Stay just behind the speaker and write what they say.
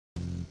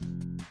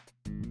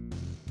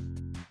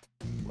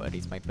Where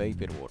is my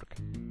paperwork?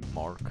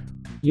 Mark.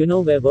 You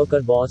know where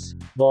worker boss,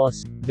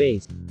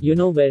 base. You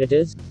know where it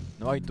is?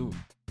 No, I do.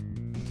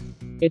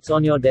 It's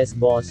on your desk,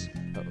 boss.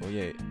 Oh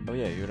yeah,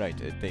 you're right,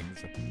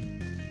 thanks.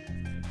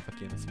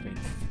 Fucking Spain.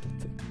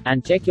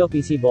 And check your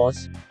PC,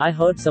 boss. I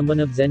heard someone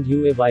have sent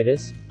you a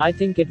virus. I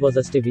think it was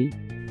a Stevie.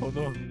 Oh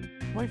no,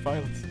 my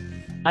files.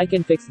 I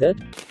can fix that.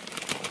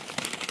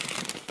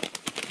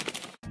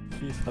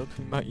 Please help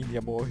me, my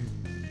India boy.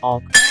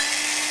 Ok.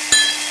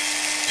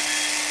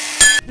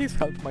 Please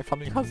help, my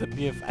family has a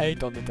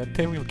BF8 on it and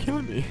they will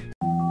kill me.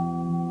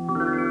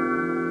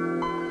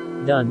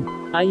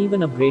 Done. I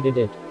even upgraded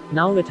it.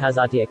 Now it has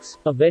RTX,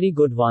 a very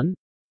good one.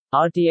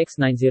 RTX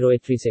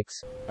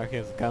 90836. Okay,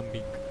 it's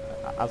Gambing.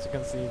 As you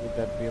can see,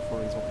 that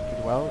BF4 is working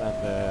pretty well, and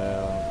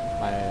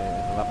my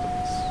laptop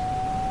is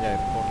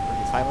working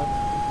pretty silent.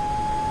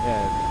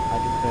 Yeah, I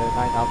did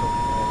 9 out of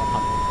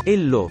 100.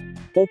 Hello.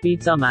 Oh,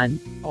 pizza man.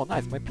 Oh,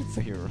 nice, my pizza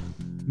here.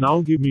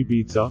 Now give me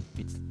pizza.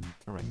 Pizza.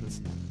 Alright,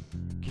 listen.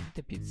 Give me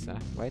the pizza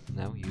right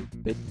now, you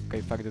bitch.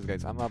 Okay, fuck this,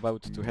 guys. I'm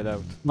about to head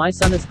out. My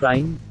son is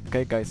crying.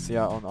 Okay, guys, see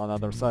ya on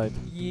other side.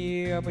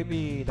 Yeah,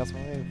 baby, that's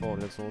what I'm waiting for.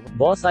 That's all.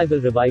 Boss, I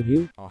will revive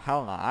you. Oh,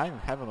 hell no, I'm in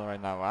heaven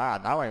right now.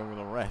 Now I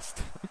will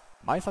rest.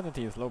 My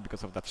sanity is low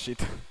because of that shit.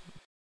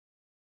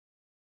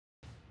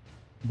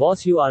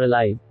 Boss, you are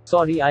alive.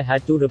 Sorry, I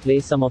had to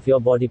replace some of your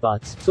body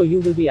parts. So you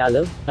will be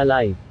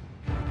alive.